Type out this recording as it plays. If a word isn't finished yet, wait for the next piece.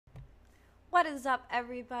What is up,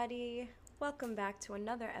 everybody? Welcome back to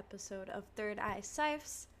another episode of Third Eye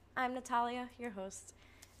Sipes. I'm Natalia, your host,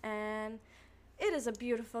 and it is a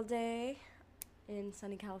beautiful day in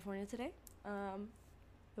sunny California today.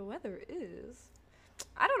 The weather is,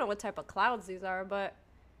 I don't know what type of clouds these are, but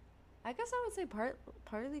I guess I would say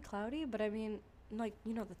partly cloudy, but I mean, the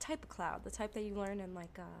type of cloud, the type that you learn in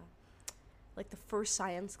like the first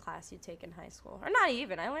science class you take in high school. Or not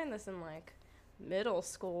even, I learned this in like middle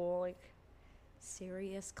school, like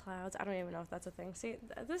Sirius clouds. I don't even know if that's a thing. See,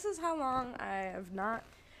 this is how long I have not,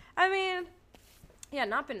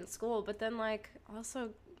 not been in school, but then also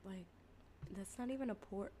that's not even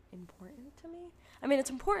important to me. I mean, it's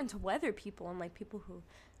important to weather people and people who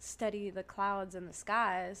study the clouds and the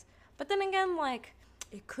skies, but then again,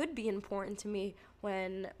 it could be important to me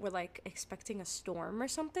when we're expecting a storm or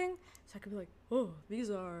something, so I could be like, oh, these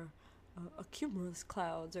are cumulus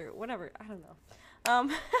clouds or whatever. I don't know.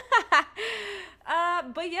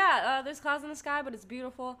 But yeah, there's clouds in the sky, but it's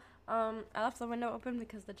beautiful. I left the window open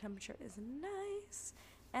because the temperature is nice.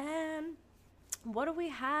 And what do we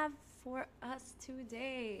have for us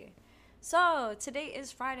today? So today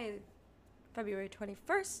is Friday, February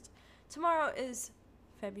 21st. Tomorrow is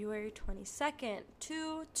February 22nd,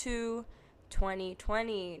 2020,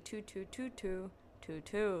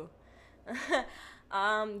 222222.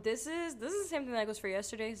 This is the same thing that goes for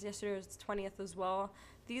yesterday's. Yesterday was the 20th as well.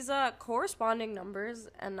 These corresponding numbers,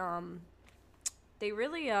 and they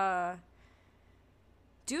really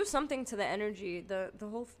do something to the energy, the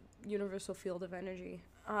whole universal field of energy.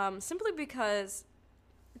 Simply because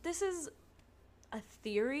this is a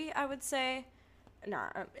theory, I would say.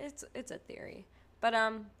 It's a theory, but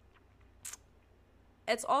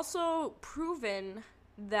it's also proven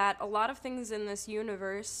that a lot of things in this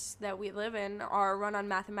universe that we live in are run on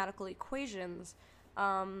mathematical equations.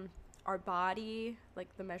 Our body,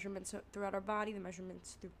 the measurements throughout our body, the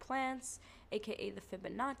measurements through plants, aka the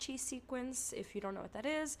Fibonacci sequence, if you don't know what that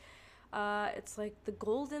is. It's like the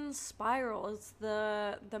golden spiral. It's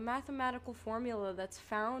the mathematical formula that's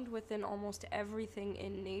found within almost everything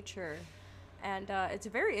in nature. And it's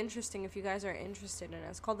very interesting if you guys are interested in it.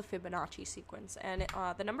 It's called the Fibonacci sequence. And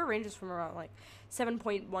the number ranges from around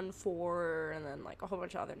 7.14 and then a whole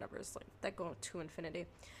bunch of other numbers that go to infinity.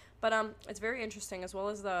 But it's very interesting, as well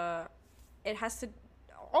as it has to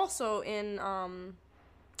also in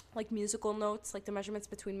musical notes, the measurements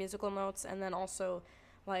between musical notes, and then also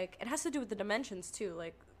it has to do with the dimensions too.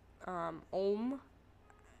 Ohm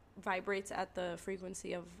vibrates at the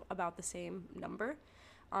frequency of about the same number.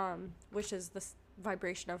 Which is the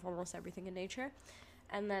vibration of almost everything in nature.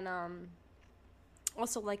 And then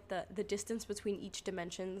also the distance between each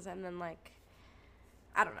dimensions, and then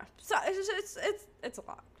I don't know. So it's a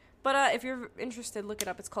lot. But if you're interested, look it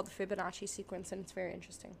up. It's called the Fibonacci sequence, and it's very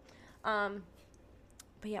interesting. But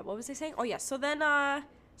yeah, what was I saying? Oh yeah, so then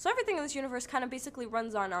so everything in this universe kind of basically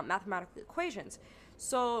runs on mathematical equations.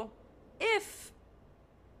 So if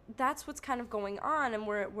that's what's kind of going on, and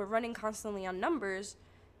we're running constantly on numbers,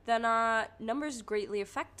 then numbers greatly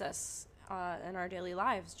affect us in our daily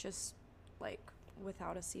lives, just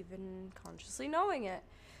without us even consciously knowing it.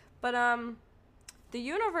 But the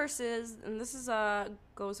universe is, and this is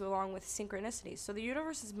goes along with synchronicity. So the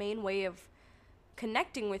universe's main way of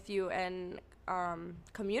connecting with you and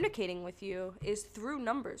communicating with you is through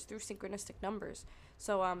numbers, through synchronistic numbers.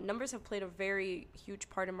 So numbers have played a very huge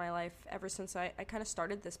part in my life ever since I kind of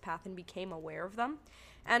started this path and became aware of them.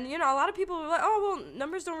 And, a lot of people are like, oh, well,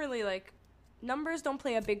 numbers don't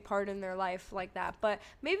play a big part in their life like that. But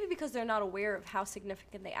maybe because they're not aware of how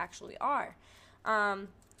significant they actually are.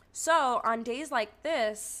 So on days like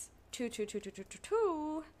this, 2,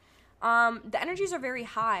 the energies are very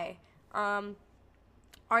high.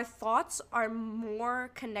 Our thoughts are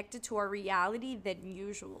more connected to our reality than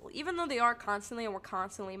usual, even though they are constantly, and we're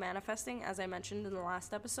constantly manifesting, as I mentioned in the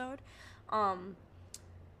last episode.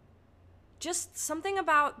 Just something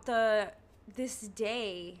about this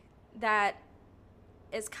day that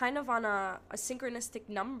is kind of on a synchronistic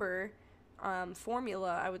number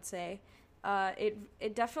formula, I would say.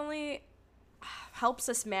 It definitely helps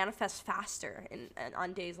us manifest faster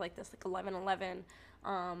on days like this, 11/11.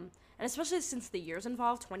 And especially since the year's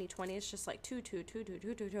involved, 2020, it's just 2, 2, 2, 2,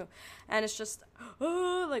 2, 2, 2. And it's just,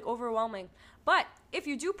 overwhelming. But if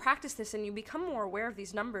you do practice this and you become more aware of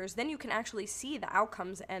these numbers, then you can actually see the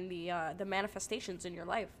outcomes and the manifestations in your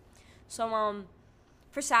life. So,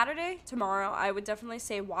 for Saturday, tomorrow, I would definitely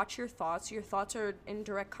say watch your thoughts. Your thoughts are in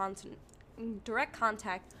direct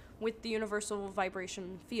contact with the universal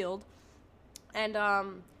vibration field. And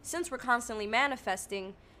since we're constantly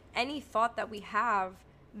manifesting, any thought that we have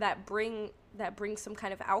that bring that brings some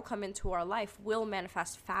kind of outcome into our life will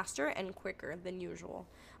manifest faster and quicker than usual.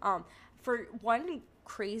 For one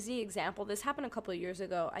crazy example, this happened a couple of years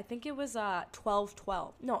ago. I think it was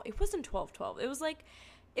 12/12. No, it wasn't 12/12. It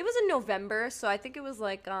was in November, so I think it was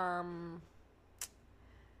like I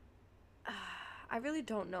really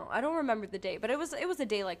don't know. I don't remember the date, but it was a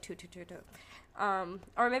day like 2/2/2/2.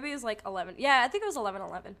 Or maybe it was like 11. Yeah, I think it was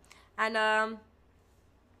 11/11. And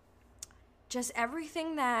just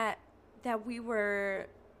everything that we were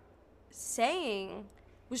saying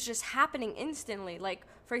was just happening instantly. Like,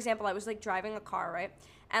 for example, I was like driving a car, right?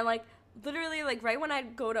 And like literally like right when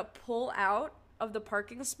I'd go to pull out of the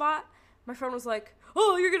parking spot, my friend was like,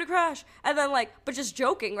 "Oh, you're gonna crash." And then like, but just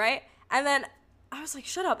joking, right? And then I was like,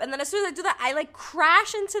 "Shut up." And then as soon as I do that, I like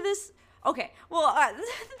crash into this. Okay, well, that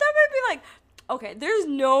might be like, okay, there's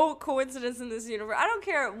no coincidence in this universe. I don't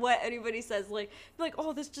care what anybody says. Like,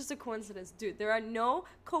 oh, this is just a coincidence. Dude, there are no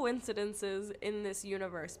coincidences in this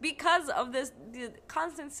universe because of the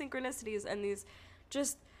constant synchronicities and these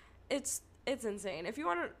just, it's insane. If you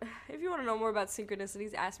want to know more about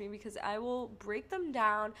synchronicities, ask me because I will break them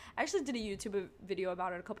down. I actually did a YouTube video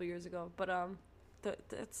about it a couple years ago, but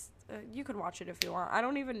you can watch it if you want. I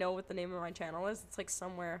don't even know what the name of my channel is. It's like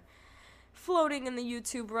somewhere floating in the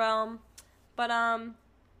YouTube realm. But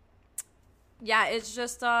yeah, it's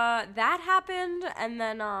just that happened, and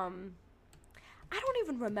then I don't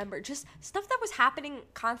even remember, just stuff that was happening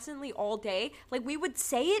constantly all day. Like, we would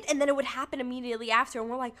say it and then it would happen immediately after, and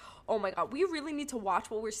we're like, oh my god, we really need to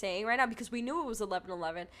watch what we're saying right now because we knew it was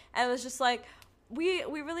 11/11, and it was just like, we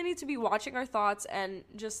really need to be watching our thoughts and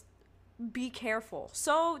just be careful.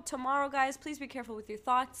 So tomorrow, guys, please be careful with your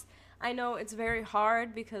thoughts. I know it's very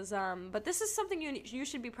hard because, but this is something you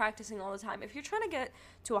should be practicing all the time. If you're trying to get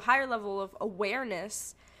to a higher level of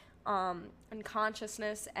awareness and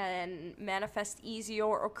consciousness and manifest easier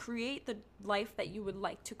or create the life that you would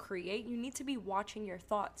like to create, you need to be watching your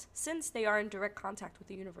thoughts since they are in direct contact with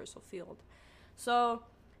the universal field. So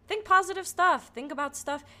think positive stuff. Think about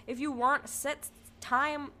stuff. If you want, set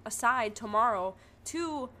time aside tomorrow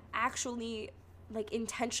to actually like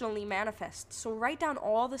intentionally manifest. So write down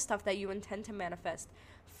all the stuff that you intend to manifest.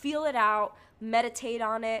 Feel it out, meditate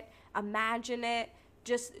on it, imagine it,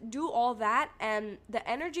 just do all that, and the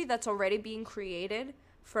energy that's already being created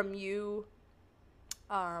from you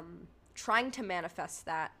trying to manifest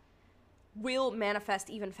that will manifest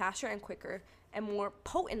even faster and quicker and more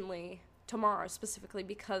potently tomorrow, specifically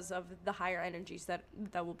because of the higher energies that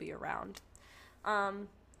will be around.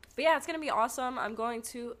 But yeah, it's going to be awesome. I'm going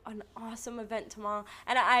to an awesome event tomorrow.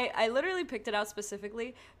 And I literally picked it out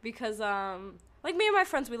specifically because, like, me and my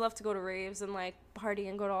friends, we love to go to raves and, like, party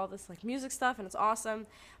and go to all this, like, music stuff, and it's awesome.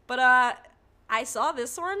 But I saw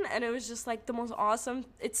this one, and it was just, like, the most awesome.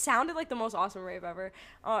 It sounded like the most awesome rave ever.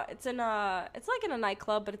 It's like in a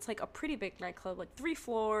nightclub, but it's, like, a pretty big nightclub. Like, 3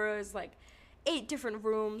 floors, like 8 different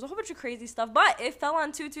rooms, a whole bunch of crazy stuff, but it fell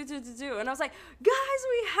on 2/2/2/2, and I was like, guys,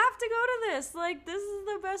 we have to go to this. Like, this is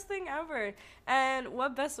the best thing ever. And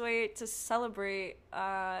what best way to celebrate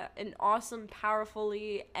an awesome,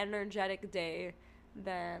 powerfully energetic day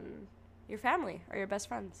than your family or your best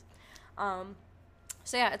friends.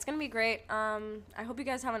 So yeah, it's gonna be great. I hope you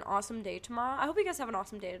guys have an awesome day tomorrow. I hope you guys have an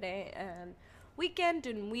awesome day today and weekend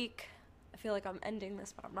and week. I feel like I'm ending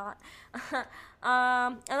this, but I'm not.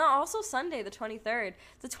 And then also Sunday, the 23rd.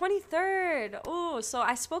 The 23rd. Oh, so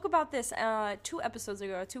I spoke about this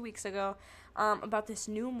 2 weeks ago, about this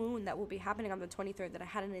new moon that will be happening on the 23rd that I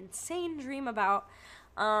had an insane dream about.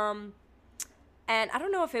 And I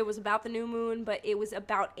don't know if it was about the new moon, but it was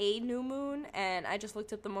about a new moon. And I just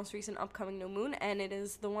looked up the most recent upcoming new moon, and it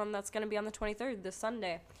is the one that's going to be on the 23rd, this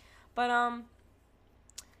Sunday. But,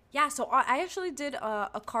 yeah, so I actually did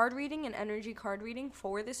a card reading, an energy card reading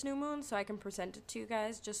for this new moon, so I can present it to you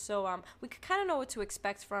guys, just so we could kind of know what to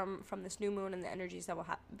expect from this new moon and the energies that will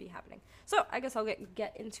be happening. So I guess I'll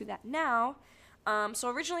get into that now. So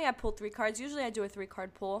originally I pulled 3 cards. Usually I do a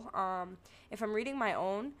 3-card pull. If I'm reading my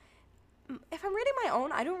own,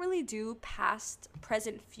 I don't really do past,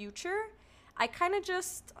 present, future. I kind of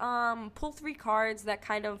just pull 3 cards that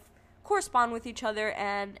kind of correspond with each other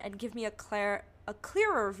and give me a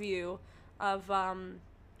clearer view of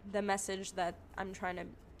the message that I'm trying to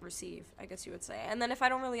receive, I guess you would say. And then if I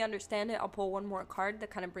don't really understand it, I'll pull one more card that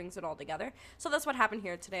kind of brings it all together. So that's what happened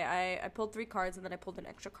here today. I pulled 3 cards, and then I pulled an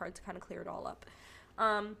extra card to kind of clear it all up.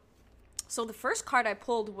 So the first card I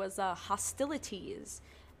pulled was hostilities.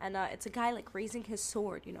 And it's a guy, like, raising his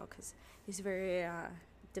sword, you know, because he's very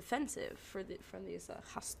defensive from these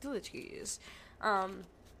hostilities.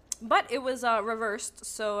 But it was reversed,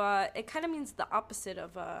 so it kind of means the opposite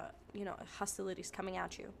of, hostilities coming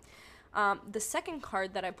at you. The second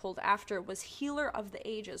card that I pulled after was Healer of the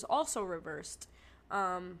Ages, also reversed,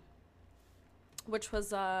 which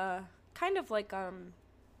was kind of like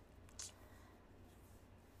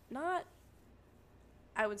not,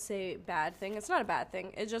 I would say, bad thing. It's not a bad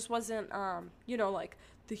thing. It just wasn't like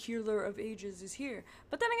the Healer of Ages is here.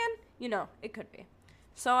 But then again, it could be.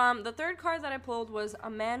 So the third card that I pulled was a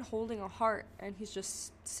man holding a heart, and he's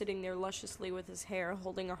just sitting there lusciously with his hair,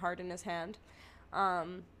 holding a heart in his hand.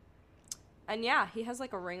 And yeah, he has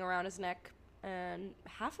like a ring around his neck, and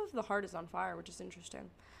half of the heart is on fire, which is interesting.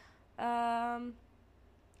 So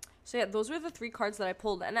yeah, those were the three cards that I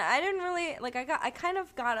pulled, and I didn't really, I kind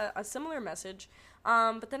of got a similar message,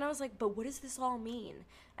 but then I was like, but what does this all mean?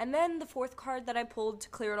 And then the fourth card that I pulled to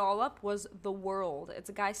clear it all up was the World. It's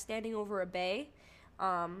a guy standing over a bay,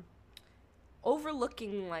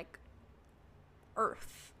 overlooking, like,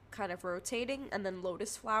 Earth, kind of rotating, and then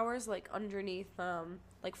lotus flowers, like, underneath,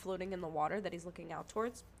 like, floating in the water that he's looking out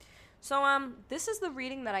towards. So, this is the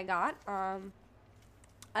reading that I got.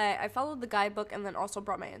 I followed the guidebook and then also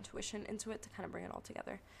brought my intuition into it to kind of bring it all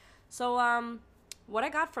together. So, what I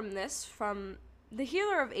got from this, from the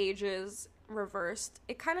Healer of Ages reversed,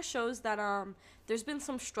 it kind of shows that, there's been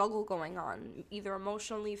some struggle going on, either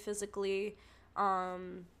emotionally, physically,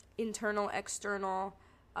 internal, external,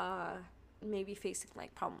 maybe facing,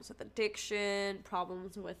 like, problems with addiction,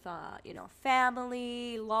 problems with,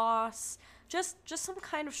 family, loss, just some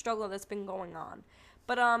kind of struggle that's been going on.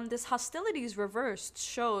 But this hostilities reversed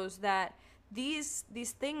shows that these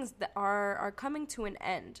things that are coming to an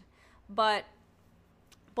end. But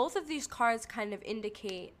both of these cards kind of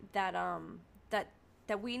indicate that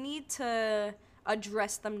that we need to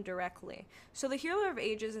address them directly. So the Healer of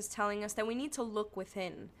Ages is telling us that we need to look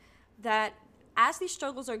within, that as these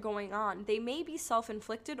struggles are going on, they may be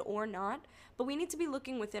self-inflicted or not, but we need to be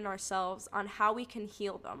looking within ourselves on how we can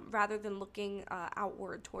heal them rather than looking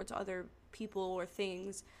outward towards other people or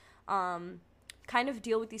things. Kind of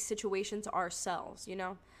deal with these situations ourselves,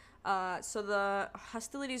 so the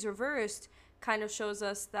hostilities reversed kind of shows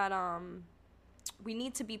us that we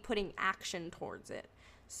need to be putting action towards it.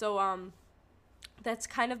 So that's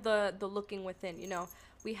kind of the looking within.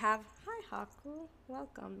 We have, hi Haku,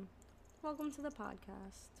 welcome to the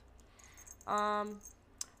podcast.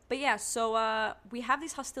 But yeah, so we have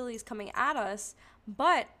these hostilities coming at us,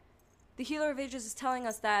 but the Healer of Ages is telling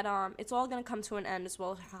us that it's all going to come to an end as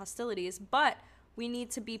well as hostilities, but we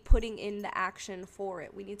need to be putting in the action for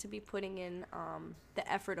it. We need to be putting in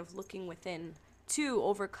the effort of looking within to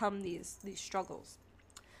overcome these struggles.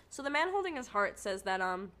 So the man holding his heart says that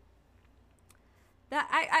that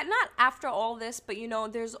I not after all this, but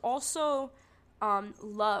there's also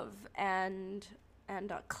love and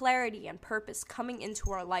clarity and purpose coming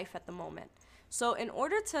into our life at the moment. So in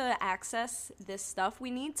order to access this stuff, we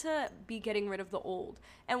need to be getting rid of the old.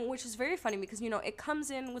 And which is very funny because, it comes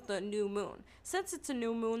in with the new moon. Since it's a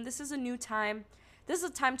new moon, this is a new time. This is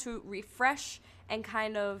a time to refresh and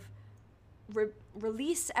kind of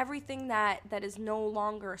release everything that is no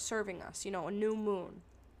longer serving us, a new moon.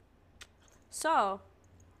 So,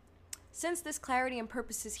 since this clarity and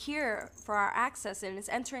purpose is here for our access and is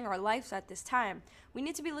entering our lives at this time, we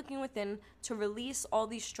need to be looking within to release all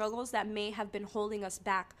these struggles that may have been holding us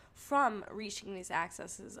back from reaching these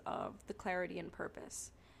accesses of the clarity and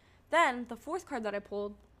purpose. Then, the fourth card that I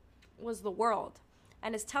pulled was the World,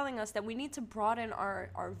 and is telling us that we need to broaden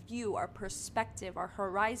our view, our perspective, our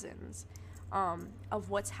horizons of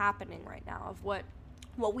what's happening right now, of what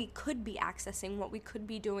we could be accessing, what we could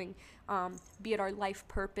be doing, be it our life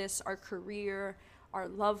purpose, our career, our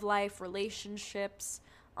love life, relationships.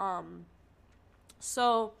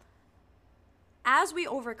 So as we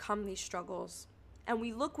overcome these struggles and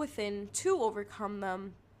we look within to overcome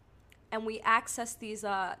them, and we access these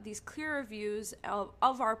clearer views of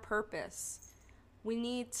our purpose, we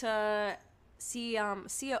need to see a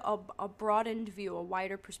broadened view, a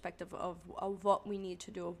wider perspective of what we need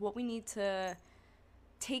to do, of what we need to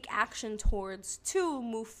take action towards to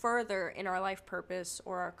move further in our life purpose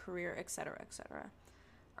or our career, etc., etc.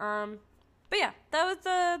 But yeah,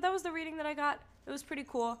 that was the reading that I got. It was pretty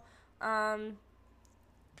cool. Nothing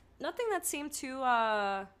that seemed too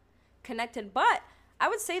connected, but I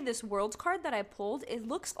would say this World card that I pulled, it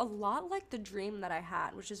looks a lot like the dream that I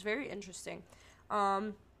had, which is very interesting.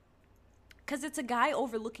 Because it's a guy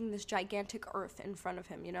overlooking this gigantic earth in front of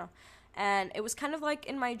him, And it was kind of like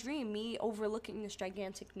in my dream, me overlooking this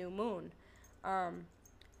gigantic new moon.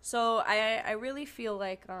 So I really feel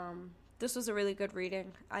like this was a really good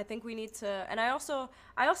reading. I think we need to, and I also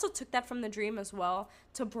took that from the dream as well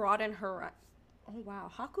to broaden her. Oh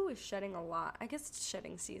wow, Haku is shedding a lot. I guess it's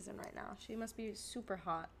shedding season right now. She must be super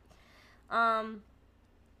hot.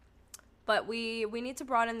 But we need to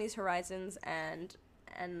broaden these horizons and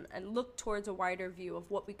look towards a wider view of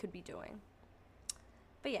what we could be doing.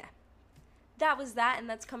 But yeah, that was that, and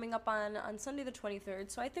that's coming up on Sunday the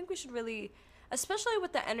 23rd. So I think we should really, especially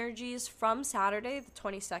with the energies from Saturday the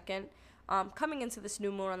 22nd, coming into this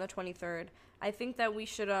new moon on the 23rd, I think that we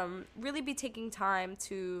should really be taking time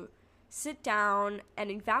to sit down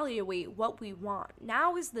and evaluate what we want.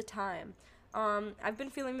 Now is the time. I've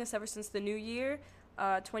been feeling this ever since the new year,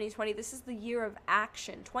 2020. This is the year of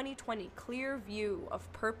action. 2020, clear view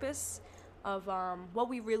of purpose, of what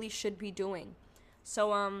we really should be doing.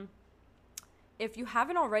 So if you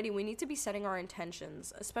haven't already, we need to be setting our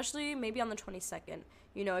intentions, especially maybe on the 22nd.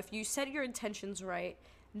 You know, if you set your intentions right,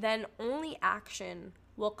 then only action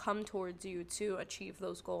will come towards you to achieve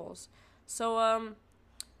those goals. So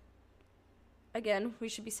again, we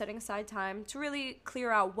should be setting aside time to really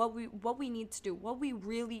clear out what we need to do, what we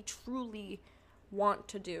really truly want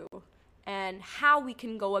to do, and how we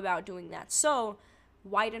can go about doing that. So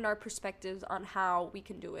widen our perspectives on how we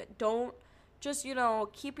can do it. Don't just,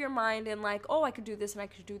 keep your mind in like, oh, I could do this and I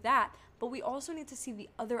could do that. But we also need to see the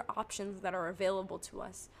other options that are available to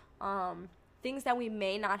us. Things that we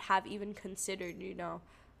may not have even considered,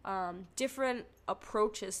 different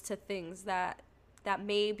approaches to things that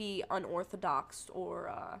may be unorthodox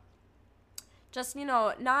or just,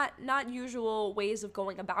 not usual ways of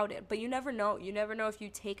going about it. But you never know. You never know if you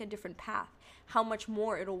take a different path, how much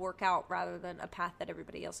more it'll work out rather than a path that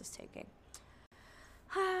everybody else is taking.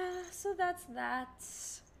 So that's that.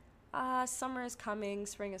 Summer is coming.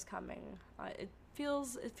 Spring is coming. It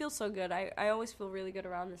feels so good. I always feel really good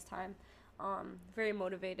around this time. Very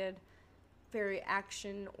motivated, very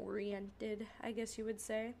action-oriented, I guess you would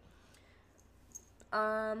say.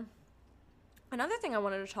 Another thing I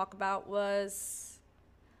wanted to talk about was,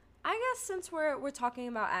 I guess since we're talking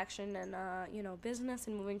about action and, business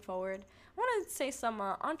and moving forward, I wanted to say some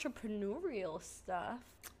entrepreneurial stuff.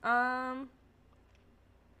 I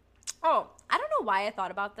don't know why I thought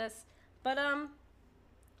about this, but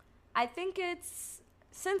I think it's,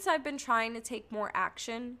 since I've been trying to take more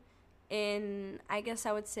action in, I guess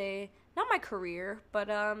I would say, not my career, but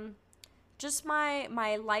just my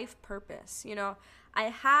life purpose. I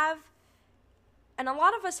have, and a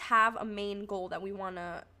lot of us have a main goal that we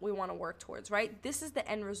wanna work towards, right? This is the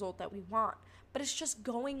end result that we want, but it's just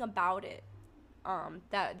going about it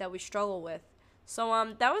that we struggle with.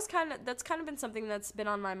 So that's kind of been something that's been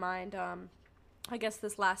on my mind. I guess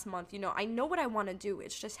this last month, I know what I want to do.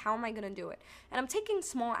 It's just how am I going to do it? And I'm taking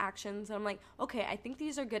small actions, and I'm like, okay, I think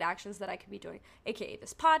these are good actions that I could be doing, aka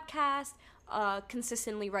this podcast,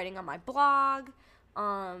 consistently writing on my blog,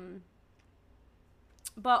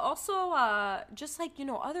 but also just like,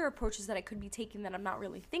 other approaches that I could be taking that I'm not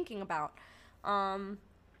really thinking about.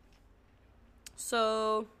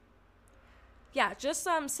 So yeah, just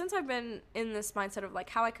since I've been in this mindset of like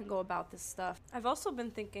how I can go about this stuff, I've also been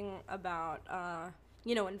thinking about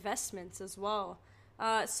investments as well.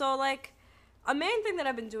 So like a main thing that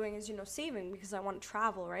I've been doing is saving, because I want to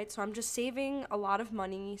travel, right? So I'm just saving a lot of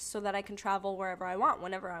money so that I can travel wherever I want,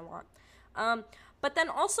 whenever I want. But then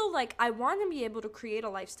also like I want to be able to create a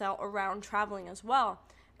lifestyle around traveling as well.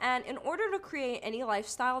 And in order to create any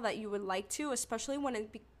lifestyle that you would like to, especially when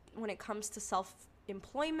it comes to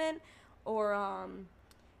self-employment, or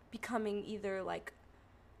becoming either like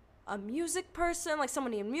a music person, like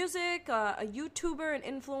somebody in music, a YouTuber, an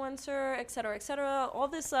influencer, etc., all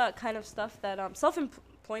this kind of stuff that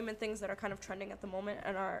self-employment things that are kind of trending at the moment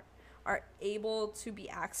and are able to be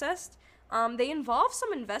accessed. They involve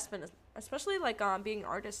some investment, especially like being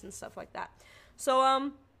artists and stuff like that.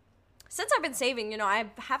 So since I've been saving, I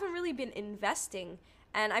haven't really been investing.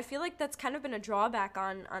 And I feel like that's kind of been a drawback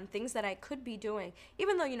on things that I could be doing.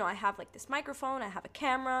 Even though, I have like this microphone, I have a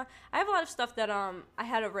camera, I have a lot of stuff that I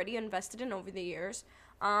had already invested in over the years.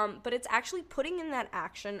 But it's actually putting in that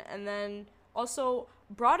action and then also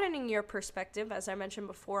broadening your perspective, as I mentioned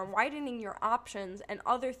before, and widening your options and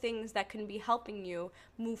other things that can be helping you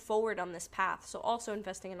move forward on this path. So also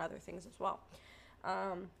investing in other things as well.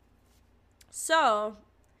 So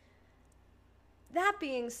that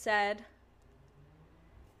being said,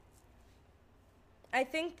 I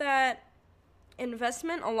think that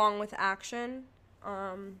investment along with action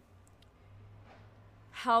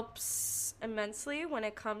helps immensely when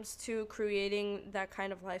it comes to creating that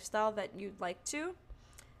kind of lifestyle that you'd like to.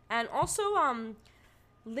 And also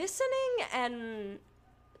listening and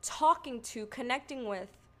talking to, connecting with,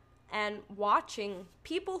 and watching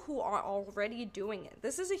people who are already doing it.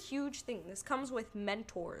 This is a huge thing. This comes with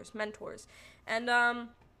mentors. And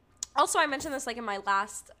Also, I mentioned this like in my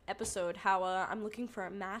last episode, how I'm looking for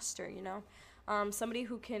a master, somebody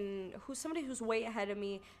somebody who's way ahead of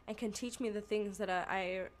me and can teach me the things that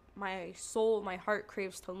my soul, my heart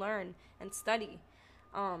craves to learn and study,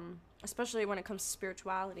 especially when it comes to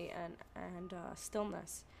spirituality and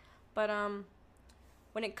stillness. But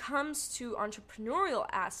when it comes to entrepreneurial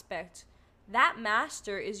aspect, that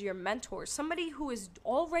master is your mentor, somebody who is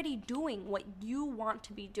already doing what you want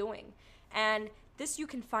to be doing. And this you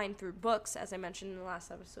can find through books, as I mentioned in the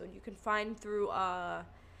last episode. You can find through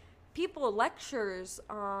people, lectures,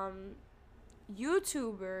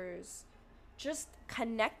 YouTubers, just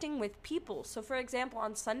connecting with people. So, for example,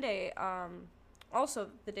 on Sunday, also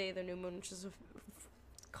the day of the new moon, which is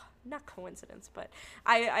not coincidence, but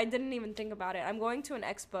I didn't even think about it. I'm going to an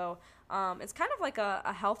expo. It's kind of like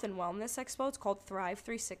a health and wellness expo. It's called Thrive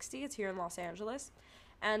 360. It's here in Los Angeles.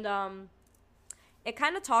 And it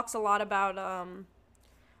kind of talks a lot about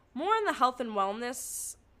more in the health and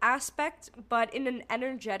wellness aspect, but in an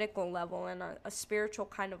energetical level and a spiritual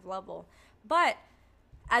kind of level. But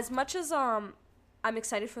as much as I'm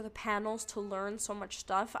excited for the panels to learn so much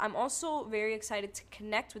stuff, I'm also very excited to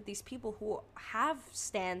connect with these people who have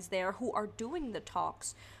stands there, who are doing the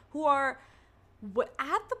talks, who are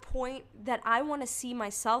at the point that I want to see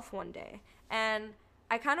myself one day. And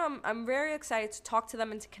I'm very excited to talk to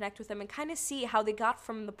them and to connect with them and kind of see how they got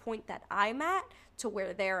from the point that I'm at to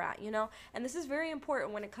where they're at, And this is very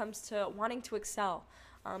important when it comes to wanting to excel.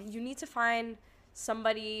 You need to find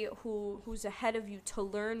somebody who's ahead of you to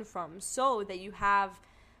learn from, so that you have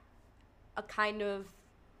a kind of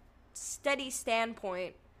steady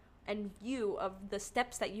standpoint and view of the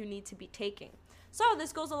steps that you need to be taking. So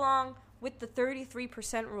this goes along with the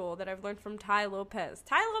 33% rule that I've learned from Tai Lopez.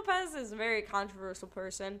 Tai Lopez is a very controversial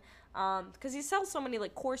person because he sells so many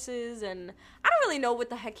like courses, and I don't really know what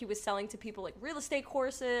the heck he was selling to people, like real estate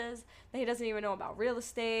courses that he doesn't even know about real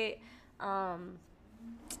estate.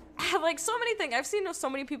 Like so many things. I've seen so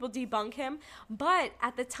many people debunk him, but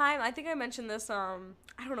at the time, I think I mentioned this, I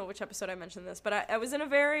don't know which episode I mentioned this, but I was in a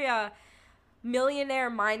very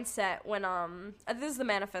millionaire mindset when this is the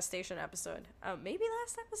manifestation episode, maybe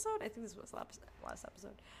last episode, I think this was last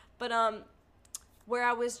episode, but where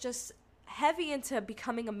I was just heavy into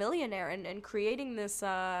becoming a millionaire and creating this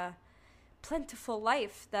plentiful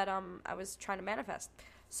life that I was trying to manifest.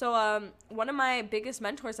 So one of my biggest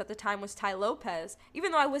mentors at the time was Tai Lopez.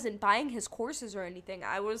 Even though I wasn't buying his courses or anything,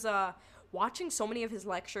 I was watching so many of his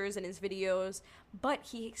lectures and his videos, but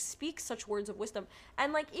he speaks such words of wisdom.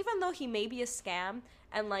 And like, even though he may be a scam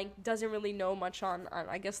and like doesn't really know much on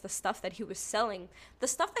I guess the stuff that he was selling, the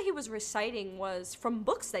stuff that he was reciting was from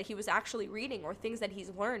books that he was actually reading or things that he's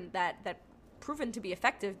learned that proven to be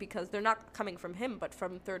effective because they're not coming from him but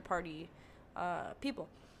from third party people.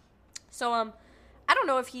 So I don't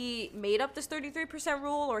know if he made up this 33%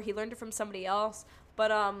 rule or he learned it from somebody else, but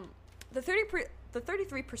the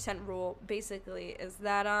 33% rule basically is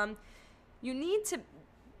that you need to,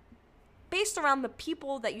 based around the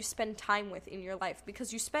people that you spend time with in your life,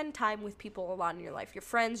 because you spend time with people a lot in your life, your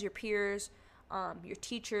friends, your peers, your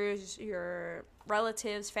teachers, your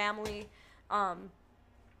relatives, family.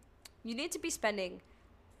 You need to be spending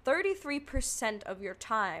 33% of your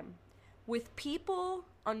time with people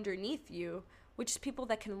underneath you, which is people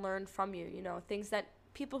that can learn from you, things that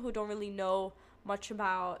people who don't really know much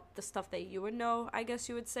about the stuff that you would know, I guess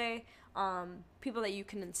you would say, people that you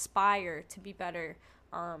can inspire to be better,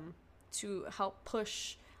 to help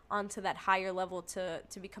push onto that higher level to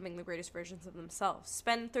becoming the greatest versions of themselves.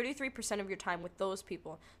 Spend 33% of your time with those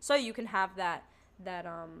people so you can have that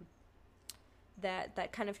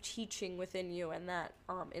kind of teaching within you and that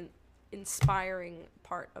inspiring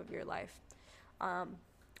part of your life.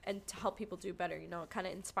 And to help people do better, it kind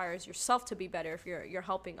of inspires yourself to be better if you're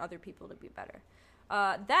helping other people to be better.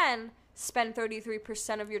 Then spend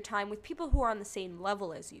 33% of your time with people who are on the same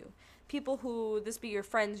level as you. People who, this be your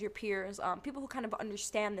friends, your peers, people who kind of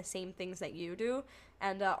understand the same things that you do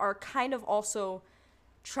and are kind of also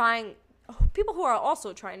people who are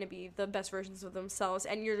also trying to be the best versions of themselves,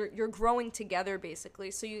 and you're growing together basically.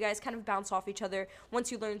 So you guys kind of bounce off each other.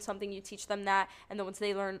 Once you learn something, you teach them that, and then once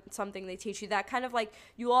they learn something, they teach you that. Kind of like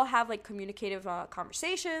you all have like communicative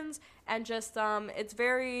conversations, and just it's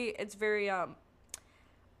very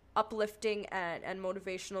uplifting and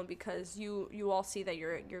motivational because you all see that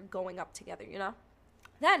you're going up together.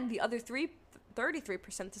 Then the other 33%,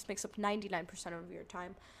 this makes up 99% of your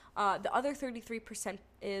time. The other 33%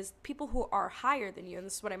 is people who are higher than you, and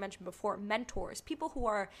this is what I mentioned before, mentors, people who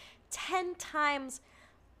are 10 times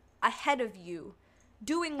ahead of you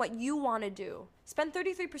doing what you want to do. Spend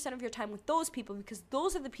 33% of your time with those people, because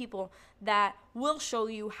those are the people that will show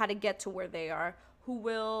you how to get to where they are, who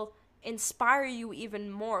will inspire you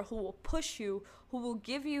even more, who will push you, who will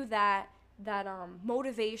give you that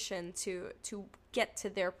motivation to get to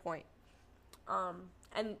their point.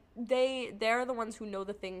 And they're the ones who know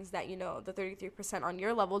the things that, you know, the 33% on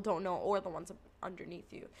your level don't know, or the ones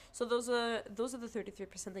underneath you. So those are the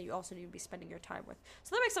 33% that you also need to be spending your time with.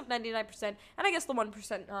 So that makes up 99%, and I guess the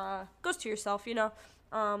 1% goes to yourself, you know.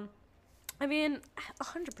 I mean,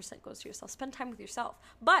 100% goes to yourself. Spend time with yourself.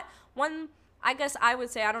 But I guess I would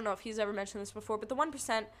say, I don't know if he's ever mentioned this before, but the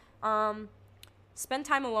 1%, spend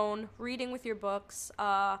time alone, reading with your books,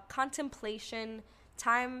 contemplation,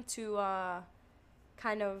 time to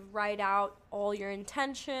kind of write out all your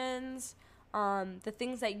intentions, the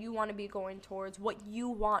things that you want to be going towards, what you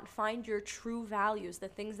want. Find your true values, the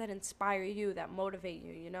things that inspire you, that motivate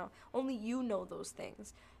you, you know. Only you know those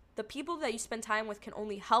things. The people that you spend time with can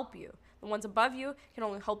only help you. The ones above you can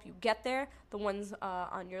only help you get there. The ones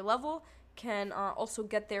on your level can also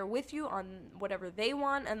get there with you on whatever they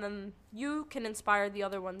want, and then you can inspire the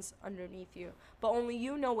other ones underneath you. But only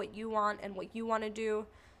you know what you want and what you want to do.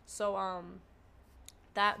 So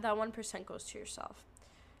that 1% goes to yourself.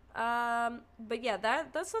 But yeah,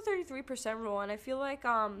 that's the 33% rule, and I feel like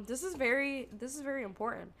this is very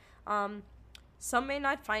important. Some may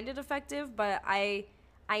not find it effective, but I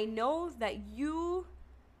know that you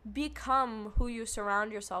become who you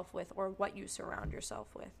surround yourself with, or what you surround yourself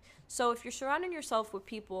with. So if you're surrounding yourself with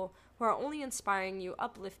people who are only inspiring you,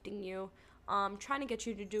 uplifting you, trying to get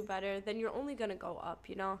you to do better, then you're only gonna go up,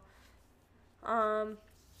 you know.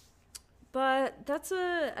 But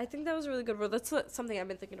I think that was a really good word. That's something I've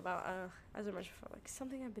been thinking about, as I mentioned before, like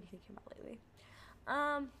something I've been thinking about lately.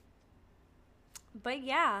 But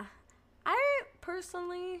yeah, I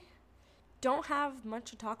personally don't have much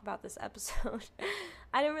to talk about this episode.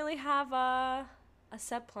 I didn't really have a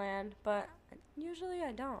set plan, but usually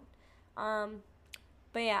I don't.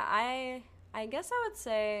 But yeah, I guess I would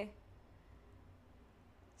say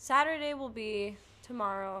Saturday will be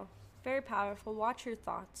tomorrow. Very powerful. Watch your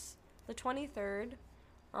thoughts. The 23rd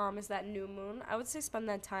is that new moon. I would say spend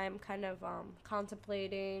that time kind of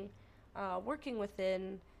contemplating, working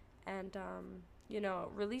within, and you know,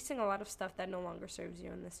 releasing a lot of stuff that no longer serves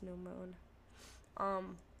you in this new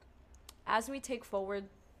moon. As we take forward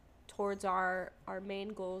towards our main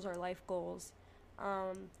goals, our life goals,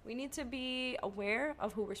 we need to be aware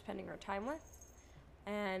of who we're spending our time with,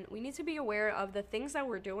 and we need to be aware of the things that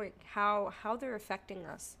we're doing, how they're affecting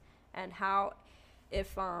us, and how,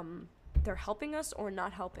 if they're helping us or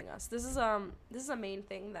not helping us. This is a main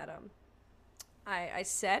thing that I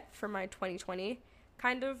set for my 2020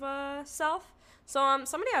 kind of self. So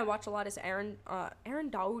somebody I watch a lot is Aaron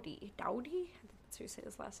Doughty. Doughty? I think that's how you say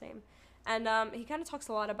his last name. And he kind of talks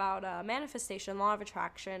a lot about manifestation, law of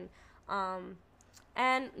attraction,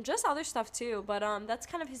 and just other stuff too. But that's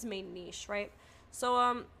kind of his main niche, right?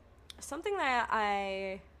 So something that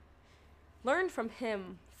I learned from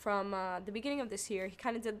him from the beginning of this year, he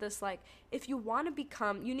kind of did this, like, if you want to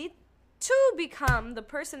become, you need to become the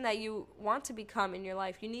person that you want to become in your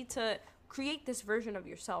life. You need to create this version of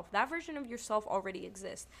yourself. That version of yourself already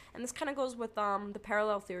exists. And this kind of goes with the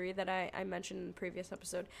parallel theory that I mentioned in the previous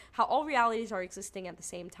episode, how all realities are existing at the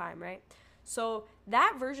same time, right? So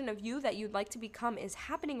that version of you that you'd like to become is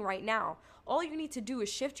happening right now. All you need to do is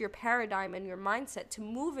shift your paradigm and your mindset to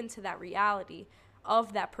move into that reality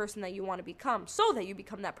of that person that you want to become, so that you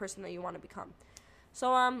become that person that you want to become.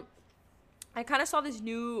 So I kind of saw this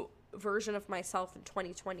new version of myself in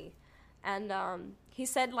 2020, and he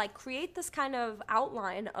said, like, create this kind of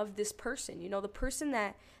outline of this person, you know, the person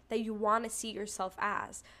that you want to see yourself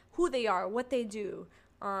as, who they are, what they do,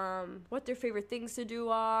 what their favorite things to do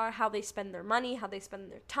are, how they spend their money, how they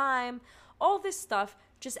spend their time, all this stuff.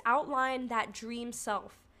 Just outline that dream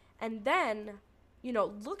self, and then, you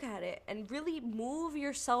know, look at it and really move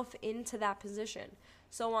yourself into that position.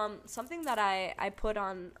 So something that I put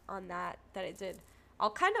on that I did,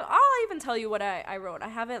 I'll even tell you what I wrote. I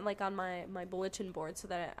have it like on my bulletin board so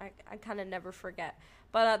that I kind of never forget.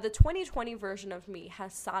 But the 2020 version of me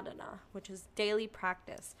has sadhana, which is daily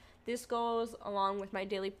practice. This goes along with my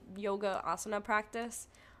daily yoga asana practice.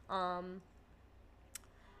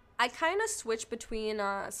 I kind of switch between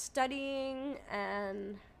studying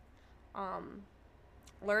and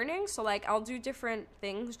learning. So, like, I'll do different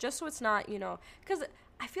things just so it's not, you know, because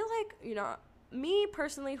I feel like, you know, me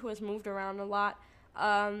personally, who has moved around a lot,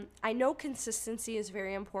 I know consistency is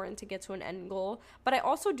very important to get to an end goal, but I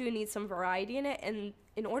also do need some variety in it, and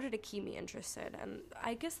in order to keep me interested. And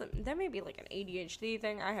I guess that may be like an ADHD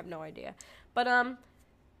thing. I have no idea. But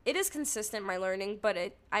it is consistent, my learning, but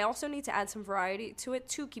I also need to add some variety to it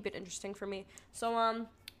to keep it interesting for me. So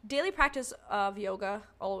daily practice of yoga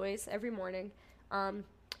always every morning.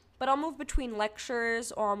 But I'll move between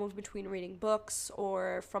lectures, or I'll move between reading books,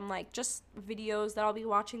 or from like just videos that I'll be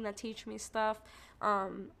watching that teach me stuff.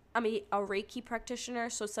 I'm a Reiki practitioner,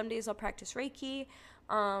 so some days I'll practice Reiki.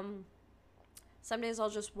 Some days I'll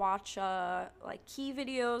just watch like key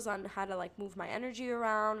videos on how to like move my energy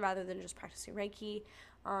around rather than just practicing Reiki.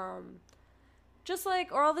 Just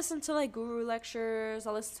like, or I'll listen to like guru lectures.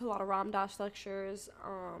 I'll listen to a lot of Ram Dass lectures,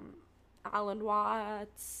 Alan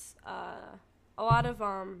Watts, a lot of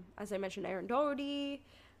as I mentioned, Aaron Dowdy.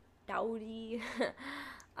 Who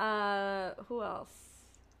else?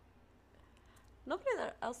 Nobody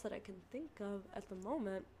else that I can think of at the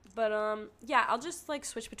moment. But yeah, I'll just like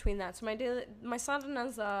switch between that. So my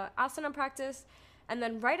sadhana's asana practice, and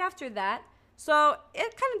then right after that, so it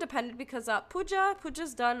kind of depended because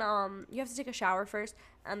puja's done. You have to take a shower first,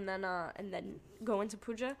 and then go into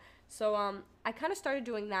puja. So I kind of started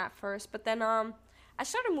doing that first, but then I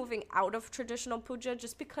started moving out of traditional puja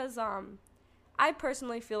just because I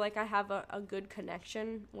personally feel like I have a good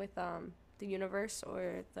connection with the universe,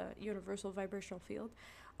 or the universal vibrational field.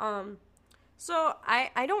 So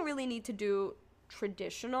I don't really need to do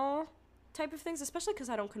traditional type of things, especially because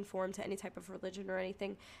I don't conform to any type of religion or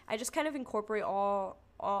anything. I just kind of incorporate all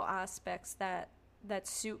aspects that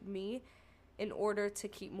suit me in order to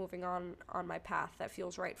keep moving on my path that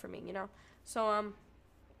feels right for me, you know? So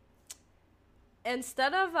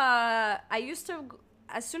instead of I used to,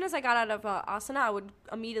 as soon as I got out of asana, I would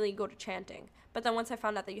immediately go to chanting. But then once I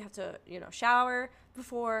found out that you have to, shower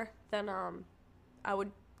before, then I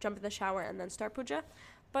would jump in the shower and then start puja.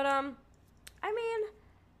 But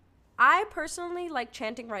I personally like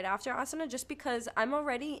chanting right after asana just because I'm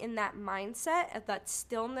already in that mindset, at that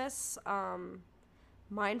stillness,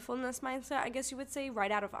 mindfulness mindset, I guess you would say,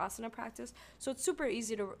 right out of asana practice. So it's super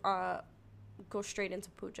easy to go straight into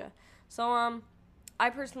puja. So I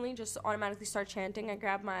personally just automatically start chanting. I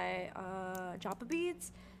grab my japa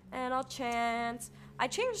beads and I'll chant. I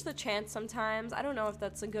change the chant sometimes. I don't know if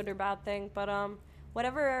that's a good or bad thing, but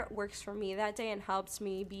whatever works for me that day and helps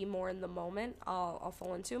me be more in the moment, I'll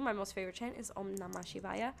fall into. My most favorite chant is Om Namah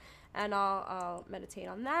Shivaya, and I'll meditate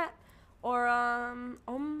on that. Or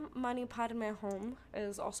Om Mani Padme Hum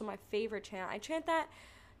is also my favorite chant. I chant that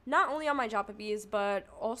not only on my japa beads, but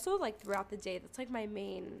also like throughout the day. That's like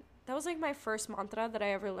that was like my first mantra that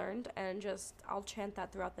I ever learned, and I'll chant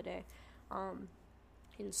that throughout the day.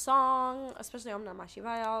 In song, especially Om Namah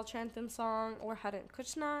Shivaya, I'll chant in song, or Hare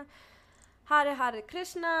Krishna. Hare Hare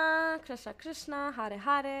Krishna, Krishna Krishna, Hare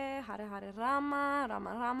Hare, Hare Hare Rama,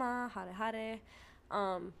 Rama Rama, Hare Hare.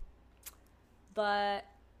 But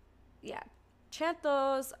yeah, chant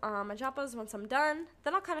those, my japas. Once I'm done,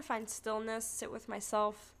 then I'll kind of find stillness, sit with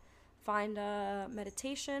myself, find a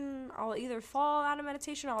meditation. I'll either fall out of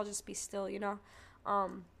meditation or I'll just be still,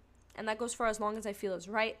 and that goes for as long as I feel is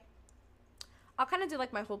right. I'll kind of do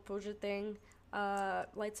like my whole puja thing,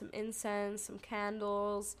 light some incense, some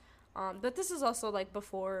candles. But this is also like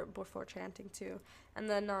before chanting too. And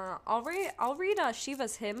then I'll read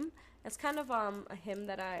Shiva's hymn. It's kind of a hymn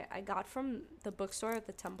that I got from the bookstore at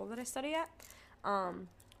the temple that I study at.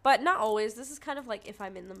 But not always. This is kind of like if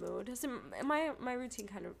I'm in the mood. My routine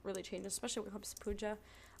kind of really changes, especially when it comes to puja.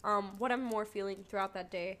 What I'm more feeling throughout that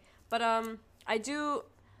day. But I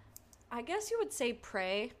guess you would say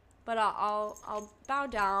pray, but I'll bow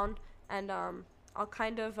down and I'll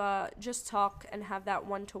kind of just talk and have that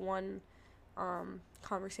one-to-one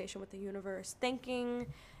conversation with the universe,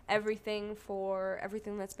 thanking everything for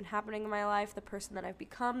everything that's been happening in my life, the person that I've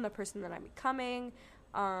become, the person that I'm becoming,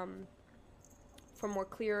 for more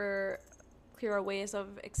clearer ways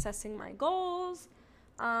of accessing my goals,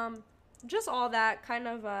 just all that kind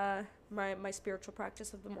of my spiritual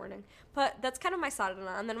practice of the morning. But that's kind of my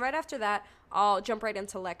sadhana, and then right after that, I'll jump right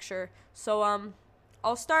into lecture. So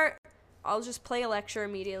I'll just play a lecture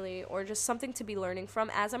immediately, or just something to be learning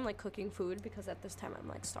from as I'm like cooking food, because at this time I'm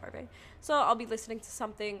like starving. So I'll be listening to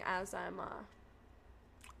something as I'm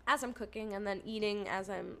cooking, and then eating as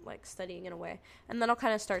I'm like studying in a way. And then I'll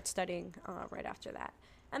kind of start studying right after that.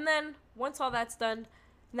 And then once all that's done,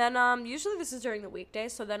 then usually this is during the weekday,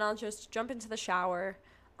 so then I'll just jump into the shower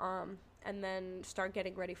and then start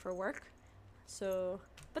getting ready for work. So,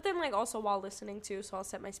 but then like also while listening too, so I'll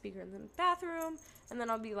set my speaker in the bathroom, and then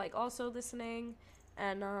I'll be like also listening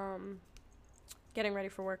and getting ready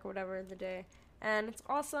for work or whatever in the day. And it's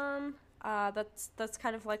awesome. That's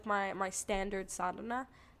kind of like my standard sadhana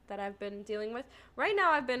that I've been dealing with. Right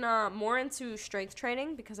now, I've been more into strength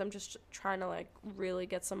training because I'm just trying to, like, really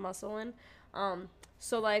get some muscle in.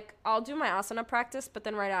 So, like, I'll do my asana practice, but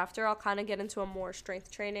then right after, I'll kind of get into a more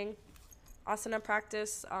strength training asana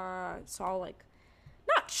practice. So I'll, like,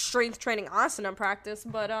 not strength training asana practice,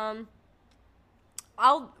 but,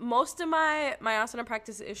 most of my asana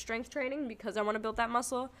practice is strength training because I want to build that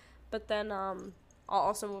muscle, but then, I'll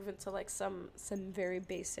also move into, like, some very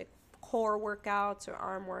basic core workouts or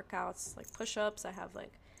arm workouts, like push-ups. I have,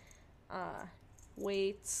 like,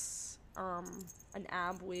 weights, an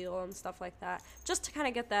ab wheel and stuff like that, just to kind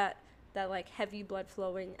of get that like heavy blood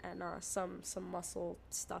flowing and some muscle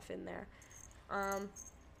stuff in there.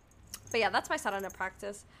 But yeah, that's my sadhana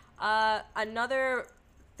practice. Another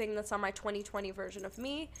thing that's on my 2020 version of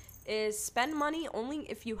me is spend money only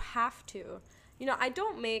if you have to. You know, I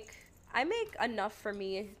make enough for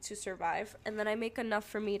me to survive, and then I make enough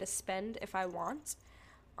for me to spend if I want.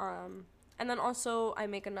 And then also I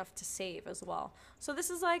make enough to save as well. So this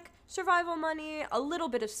is like survival money, a little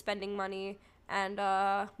bit of spending money, and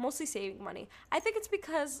mostly saving money. I think it's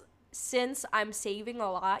because since I'm saving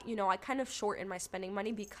a lot, you know, I kind of shorten my spending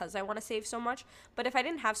money because I want to save so much. But if I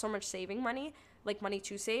didn't have so much saving money, like money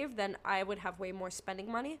to save, then I would have way more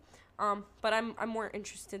spending money. But I'm more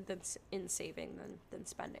interested in saving than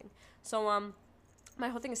spending. So my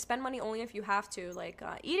whole thing is spend money only if you have to. Like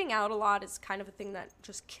eating out a lot is kind of a thing that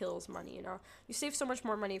just kills money, you know. You save so much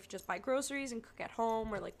more money if you just buy groceries and cook at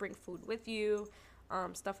home, or like bring food with you,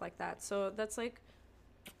 stuff like that. So that's like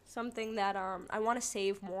something that I want to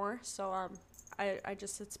save more. So I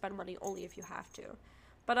just said spend money only if you have to.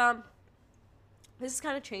 But this is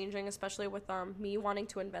kind of changing, especially with me wanting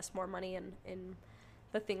to invest more money in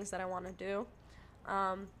the things that I want to do.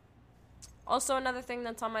 Also, another thing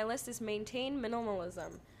that's on my list is maintain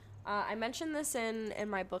minimalism. I mentioned this in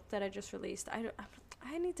my book that I just released.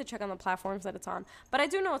 I need to check on the platforms that it's on, but I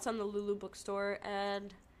do know it's on the Lulu bookstore,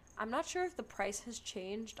 and I'm not sure if the price has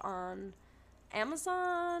changed on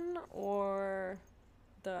Amazon or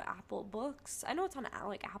the Apple Books. I know it's on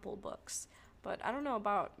like Apple Books, but I don't know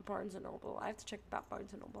about Barnes & Noble. I have to check about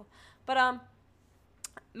Barnes & Noble. But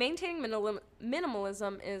maintaining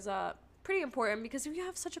minimalism is pretty important, because if you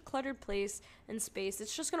have such a cluttered place and space,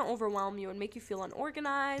 it's just going to overwhelm you and make you feel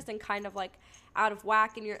unorganized and kind of like out of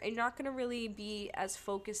whack, and you're not going to really be as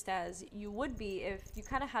focused as you would be if you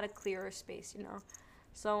kind of had a clearer space, you know.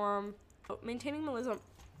 So maintaining minimalism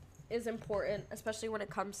is important, especially when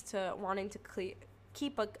it comes to wanting to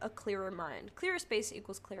keep a clearer mind. Clearer space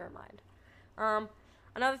equals clearer mind.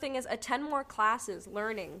 Another thing is attend more classes,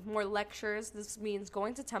 learning, more lectures. This means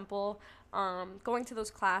going to temple, going to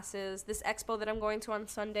those classes, this expo that I'm going to on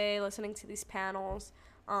Sunday, listening to these panels,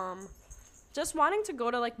 just wanting to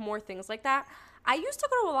go to like more things like that. I used to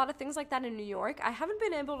go to a lot of things like that in New York. I haven't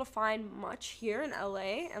been able to find much here in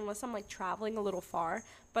LA unless I'm like traveling a little far.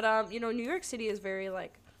 But, you know, New York City is very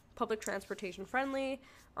like public transportation friendly.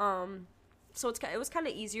 So it was kind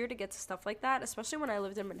of easier to get to stuff like that, especially when I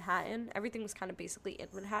lived in Manhattan. Everything was kind of basically in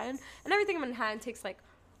Manhattan. And everything in Manhattan takes like,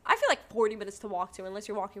 I feel like 40 minutes to walk to, unless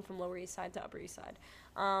you're walking from Lower East Side to Upper East Side.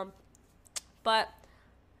 But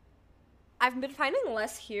I've been finding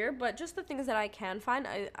less here, but just the things that I can find,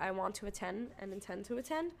 I want to attend and intend to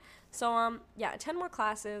attend. So, yeah, attend more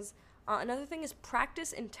classes. Another thing is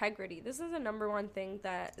practice integrity. This is the number one thing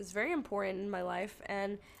that is very important in my life,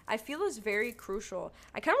 and I feel is very crucial.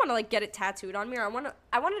 I kind of want to like get it tattooed on me, or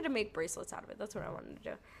I wanted to make bracelets out of it. That's what I wanted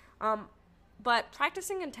to do. But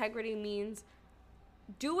practicing integrity means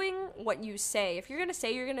doing what you say. If you're going to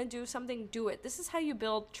say you're going to do something, do it. This is how you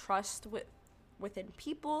build trust within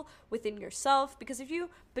people, within yourself, because if you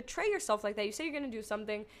betray yourself like that, you say you're going to do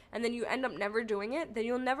something and then you end up never doing it, then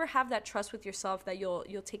you'll never have that trust with yourself that you'll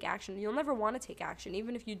take action. You'll never want to take action.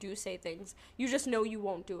 Even if you do say things, you just know you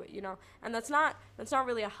won't do it, you know. And that's not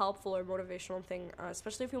really a helpful or motivational thing,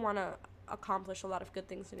 especially if you want to accomplish a lot of good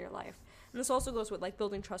things in your life. And this also goes with like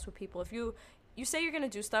building trust with people. If you say you're going to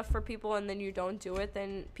do stuff for people and then you don't do it,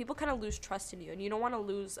 then people kind of lose trust in you, and you don't want to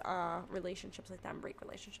lose relationships like that and break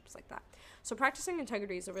relationships like that. So practicing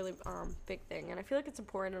integrity is a really big thing, and I feel like it's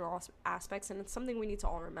important in all aspects, and it's something we need to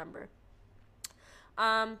all remember.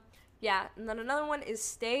 Yeah, and then another one is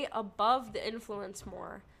stay above the influence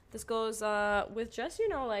more. This goes with just, you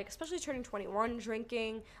know, like, especially turning 21,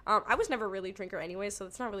 drinking. I was never really a drinker anyway, so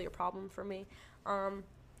it's not really a problem for me.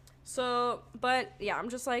 So, but yeah, I'm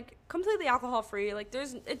just like completely alcohol free. Like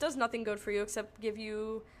it does nothing good for you except give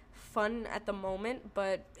you fun at the moment,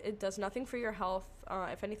 but it does nothing for your health.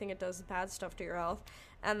 If anything, it does bad stuff to your health.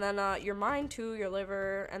 And then your mind too, your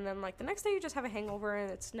liver, and then like the next day you just have a hangover,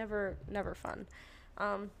 and it's never fun.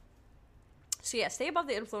 So yeah, stay above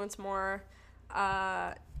the influence more.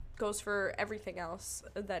 Goes for everything else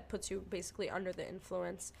that puts you basically under the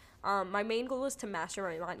influence. My main goal is to master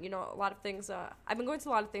my mind. You know, a lot of things. I've been going to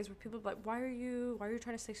a lot of things where people are like, why are you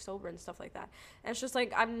trying to stay sober and stuff like that? And it's just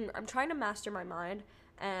like I'm trying to master my mind,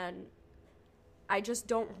 and I just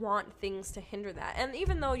don't want things to hinder that. And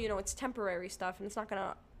even though, you know, it's temporary stuff and it's not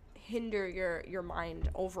gonna hinder your mind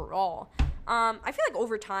overall, I feel like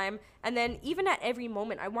over time, and then even at every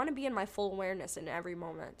moment, I want to be in my full awareness in every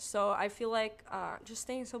moment. So I feel like just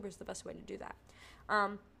staying sober is the best way to do that.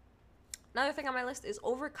 Another thing on my list is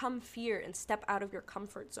overcome fear and step out of your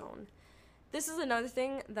comfort zone. This is another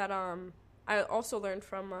thing that I also learned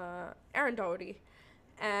from Aaron Doherty,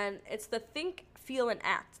 and it's the think, feel, and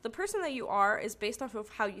act. The person that you are is based off of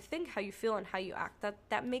how you think, how you feel, and how you act.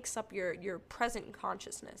 That makes up your present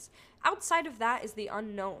consciousness. Outside of that is the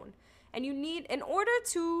unknown. And you need, in order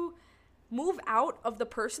to move out of the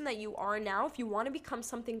person that you are now, if you want to become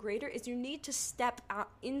something greater, is you need to step out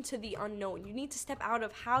into the unknown. You need to step out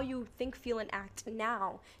of how you think, feel, and act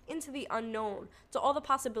now into the unknown, to all the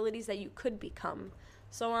possibilities that you could become.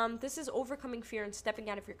 So this is overcoming fear and stepping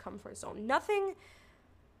out of your comfort zone. Nothing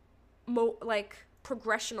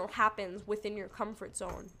progressional happens within your comfort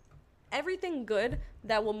zone. Everything good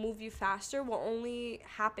that will move you faster will only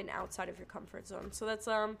happen outside of your comfort zone. So that's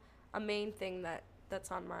a main thing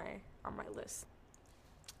that's on my list.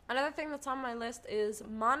 Another thing that's on my list is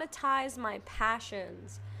monetize my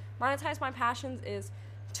passions. Monetize my passions is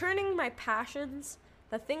turning my passions,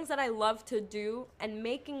 the things that I love to do, and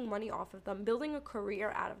making money off of them, building a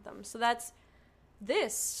career out of them. So that's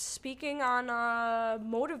this, speaking on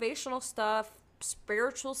motivational stuff,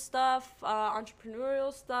 spiritual stuff,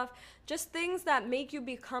 entrepreneurial stuff, just things that make you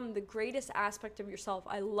become the greatest aspect of yourself.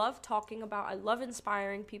 I love talking about, I love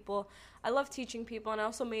inspiring people, I love teaching people, and I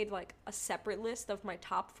also made like a separate list of my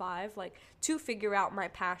top 5, like to figure out my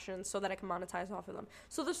passions so that I can monetize off of them.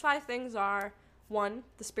 So those 5 things are: 1,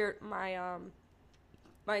 the spirit, my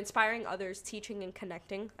inspiring others, teaching and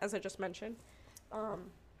connecting, as I just mentioned.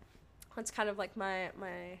 That's kind of like my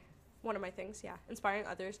one of my things, yeah, inspiring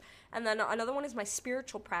others. And then another one is my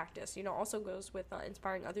spiritual practice, you know, also goes with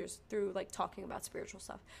inspiring others through like talking about spiritual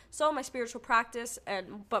stuff. So my spiritual practice,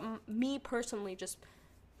 but me personally, just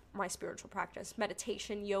my spiritual practice,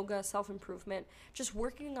 meditation, yoga, self-improvement, just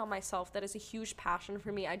working on myself. That is a huge passion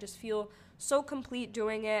for me. I just feel so complete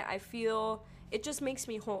doing it. I feel it just makes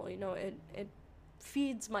me whole, you know, it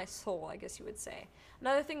feeds my soul, I guess you would say.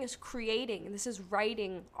 Another thing is creating. This is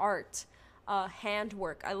writing, art,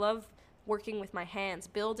 handwork. I love working with my hands,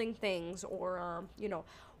 building things, or you know,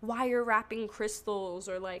 wire wrapping crystals,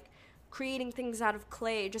 or like creating things out of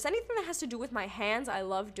clay. Just anything that has to do with my hands, I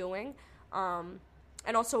love doing.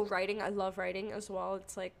 And also writing. I love writing as well.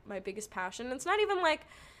 It's like my biggest passion. It's not even like,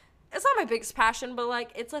 it's not my biggest passion, but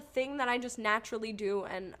like it's a thing that I just naturally do,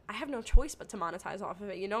 and I have no choice but to monetize off of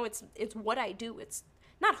it. You know, it's what I do. It's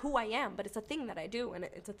not who I am, but it's a thing that I do, and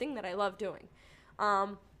it's a thing that I love doing.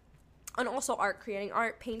 And also art, creating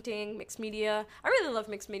art, painting, mixed media. I really love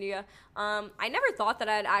mixed media. I never thought that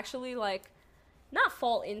I'd actually like not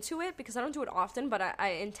fall into it, because I don't do it often, but I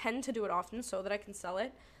intend to do it often so that I can sell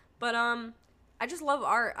it. But I just love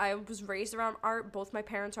art. I was raised around art. Both my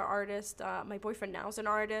parents are artists. My boyfriend now is an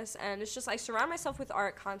artist. And it's just, I surround myself with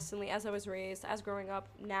art constantly as I was raised, as growing up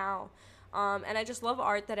now. And I just love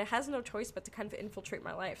art that it has no choice but to kind of infiltrate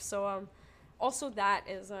my life. So also that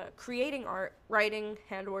is creating art, writing,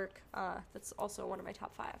 handwork. That's also one of my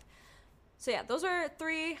top 5. So yeah, those are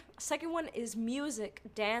 3. Second one is music,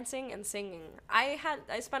 dancing, and singing. I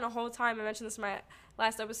spent a whole time, I mentioned this in my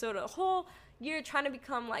last episode, a whole year trying to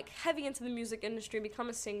become like heavy into the music industry, become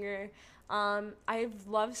a singer. I've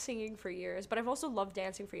loved singing for years, but I've also loved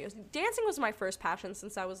dancing for years. Dancing was my first passion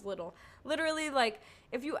since I was little. Literally, like,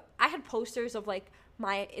 I had posters of like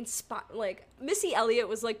my like Missy Elliott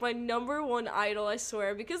was like my number 1 idol, I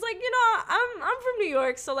swear, because like, you know, I'm from New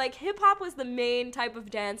York, so like hip hop was the main type of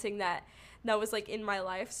dancing that was like in my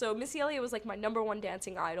life. So Missy Elliott was like my number 1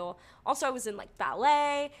 dancing idol. Also, I was in like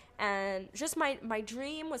ballet, and just my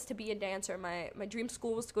dream was to be a dancer. My dream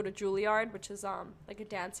school was to go to Juilliard, which is like a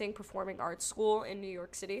dancing performing arts school in New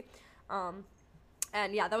York City.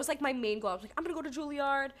 And yeah, that was like my main goal. I was like, I'm gonna go to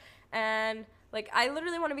Juilliard, and like I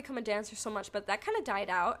literally want to become a dancer so much, but that kind of died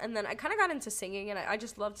out. And then I kind of got into singing, and I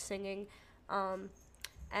just loved singing.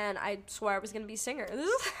 And I swore I was going to be a singer. This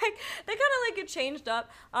is like, they kind of like it changed up.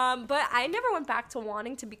 But I never went back to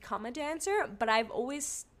wanting to become a dancer, but I've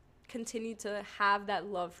always continued to have that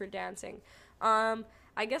love for dancing.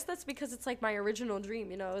 I guess that's because it's like my original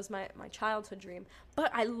dream, you know, it was my childhood dream.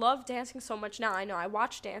 But I love dancing so much now. I know I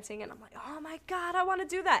watch dancing and I'm like, oh my God, I want to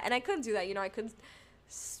do that. And I couldn't do that, you know, I couldn't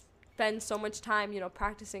spend so much time, you know,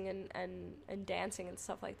 practicing and dancing and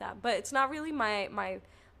stuff like that. But it's not really my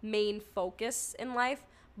main focus in life,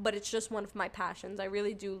 but it's just one of my passions. I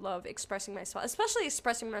really do love expressing myself, especially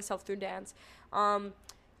expressing myself through dance.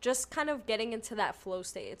 Just kind of getting into that flow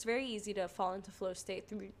state. It's very easy to fall into flow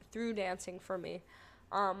state through dancing for me.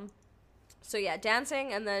 So yeah,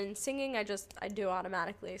 dancing and then singing I do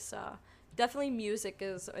automatically. So definitely music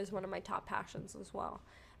is one of my top passions as well.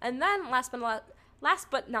 And then last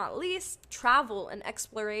but not least, travel and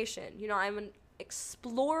exploration. You know, I'm an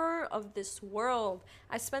explorer of this world.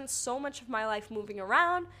 I spend so much of my life moving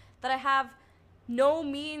around that I have no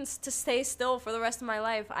means to stay still for the rest of my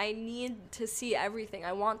life. I need to see everything.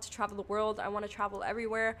 I want to travel the world. I want to travel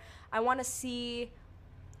everywhere. I want to see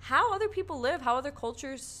how other people live, how other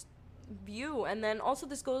cultures view. And then also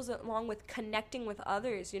this goes along with connecting with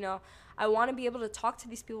others. You know, I want to be able to talk to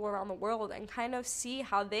these people around the world and kind of see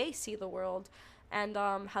how they see the world and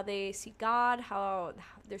how they see God, how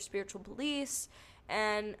their spiritual beliefs.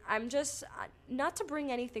 And I'm just, not to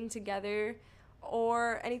bring anything together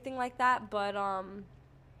or anything like that, but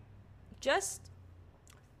just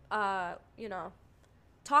you know,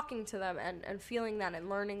 talking to them and feeling that and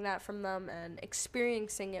learning that from them and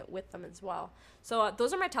experiencing it with them as well. So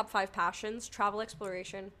those are my top 5 passions. Travel,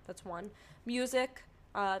 exploration, that's 1. Music,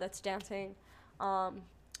 that's dancing.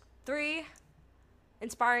 3,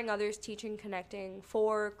 inspiring others, teaching, connecting.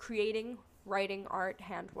 4, creating, writing, art,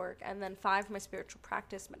 handwork. And then 5, my spiritual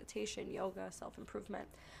practice, meditation, yoga, self-improvement.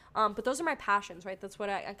 But those are my passions, right? That's what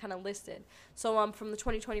I kind of listed. So from the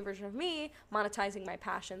 2020 version of me, monetizing my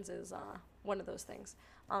passions is one of those things.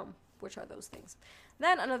 Which are those things?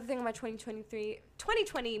 Then another thing in my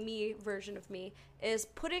 2020 me version of me is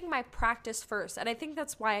putting my practice first. And I think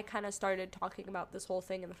that's why I kind of started talking about this whole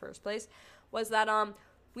thing in the first place, was that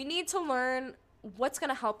we need to learn what's going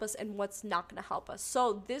to help us and what's not going to help us.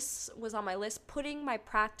 So this was on my list, putting my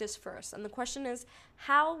practice first. And the question is,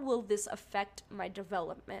 how will this affect my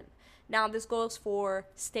development? Now, this goes for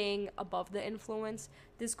staying above the influence.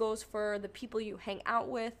 This goes for the people you hang out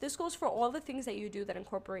with. This goes for all the things that you do that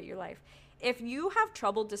incorporate your life. If you have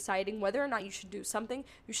trouble deciding whether or not you should do something,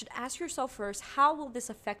 you should ask yourself first, how will this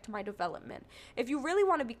affect my development? If you really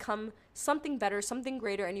want to become something better, something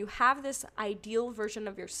greater, and you have this ideal version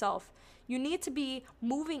of yourself, you need to be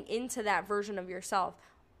moving into that version of yourself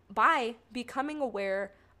by becoming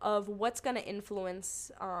aware of what's going to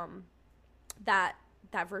influence that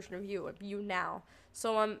version of you now.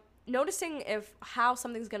 So noticing how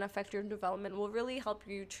something's going to affect your development will really help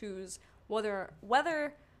you choose whether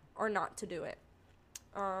or not to do it.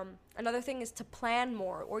 Another thing is to plan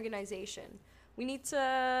more, organization.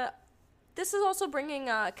 This is also bringing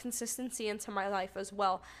consistency into my life as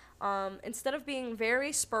well. Instead of being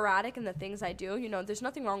very sporadic in the things I do, you know, there's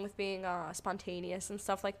nothing wrong with being spontaneous and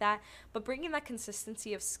stuff like that, but bringing that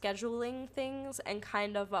consistency of scheduling things and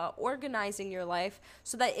kind of organizing your life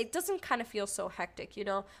so that it doesn't kind of feel so hectic, you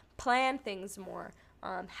know, plan things more,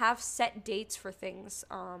 have set dates for things.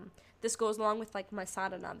 This goes along with like my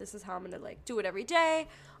sadhana. This is how I'm gonna like do it every day.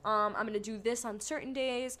 I'm gonna do this on certain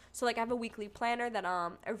days. So like I have a weekly planner that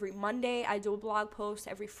every Monday I do a blog post,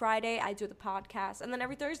 every Friday I do the podcast, and then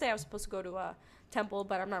every Thursday I was supposed to go to a temple,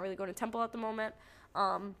 but I'm not really going to temple at the moment.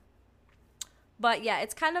 But yeah,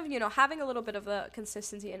 it's kind of, you know, having a little bit of a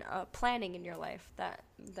consistency and planning in your life that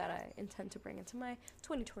I intend to bring into my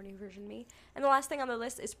 2020 version me. And the last thing on the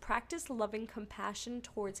list is practice loving compassion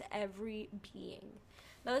towards every being.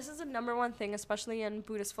 Now, this is the number one thing, especially in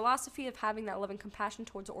Buddhist philosophy, of having that loving compassion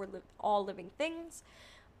towards all living things.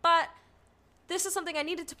 But this is something I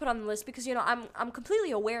needed to put on the list because, you know, I'm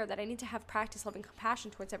completely aware that I need to have practice loving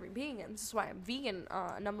compassion towards every being, and this is why I'm vegan,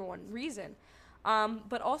 number one reason.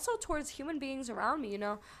 But also towards human beings around me, you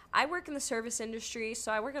know. I work in the service industry,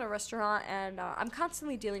 so I work at a restaurant, and I'm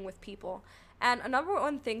constantly dealing with people. And a number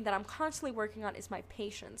one thing that I'm constantly working on is my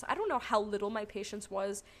patience. I don't know how little my patience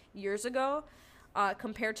was years ago,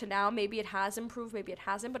 compared to now. Maybe it has improved, maybe it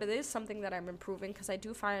hasn't, but it is something that I'm improving because I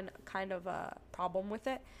do find kind of a problem with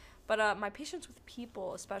it. But my patience with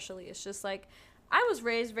people especially is just like, I was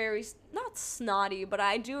raised very, not snotty, but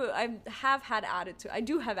I have had attitude. I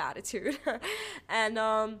do have attitude. And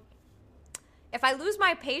if I lose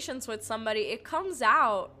my patience with somebody, it comes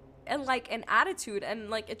out in like an attitude, and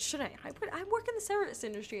like it shouldn't. I work in the service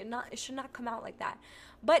industry, and it should not come out like that.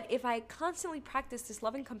 But if I constantly practice this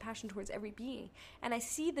loving compassion towards every being, and I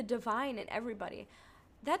see the divine in everybody,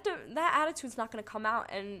 that attitude's not going to come out,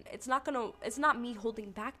 and it's not me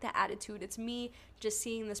holding back that attitude. It's me just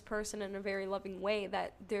seeing this person in a very loving way,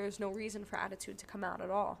 that there's no reason for attitude to come out at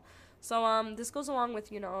all. So this goes along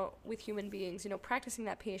with, with human beings, practicing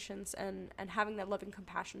that patience and having that loving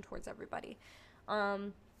compassion towards everybody.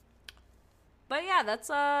 But yeah, that's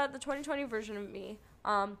the 2020 version of me.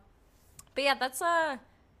 But yeah, that's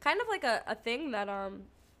kind of like a thing that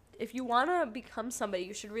if you want to become somebody,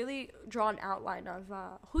 you should really draw an outline of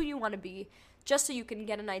who you want to be, just so you can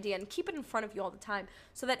get an idea and keep it in front of you all the time,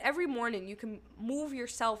 so that every morning you can move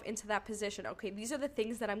yourself into that position. Okay, these are the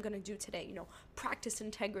things that I'm going to do today. Practice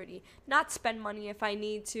integrity, not spend money if I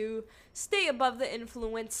need to, stay above the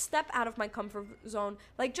influence, step out of my comfort zone,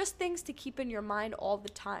 like just things to keep in your mind all the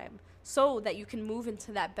time, so that you can move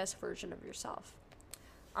into that best version of yourself.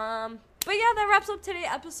 But yeah, that wraps up today's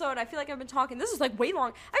episode. I feel like I've been talking. This is like way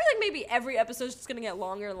long. I feel like maybe every episode is just gonna get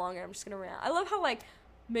longer and longer. I'm just gonna rant. I love how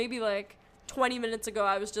maybe 20 minutes ago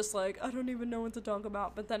I was just like, I don't even know what to talk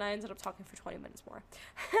about, but then I ended up talking for 20 minutes more.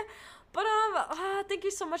 But thank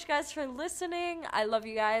you so much, guys, for listening. I love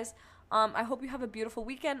you guys. I hope you have a beautiful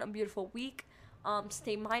weekend, a beautiful week.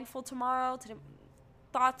 Stay mindful tomorrow. Today,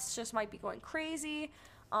 thoughts just might be going crazy.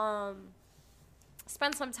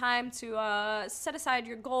 Spend some time to set aside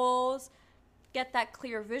your goals, get that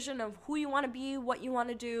clear vision of who you want to be, what you want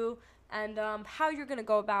to do, and how you're going to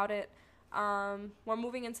go about it. We're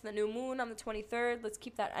moving into the new moon on the 23rd. Let's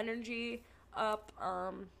keep that energy up,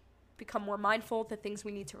 become more mindful of the things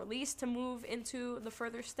we need to release to move into the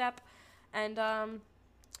further step. And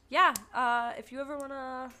if you ever want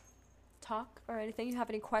to talk or anything, you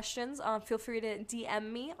have any questions, feel free to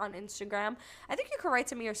DM me on Instagram. I think you can write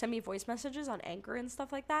to me or send me voice messages on Anchor and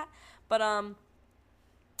stuff like that. But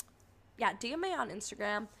DM me on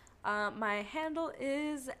Instagram. My handle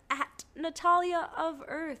is at Natalia of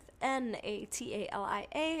Earth, Natalia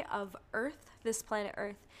of Earth, this planet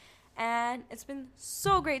Earth. And it's been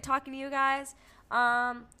so great talking to you guys.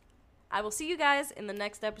 I will see you guys in the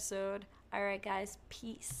next episode. All right, guys,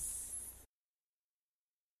 peace.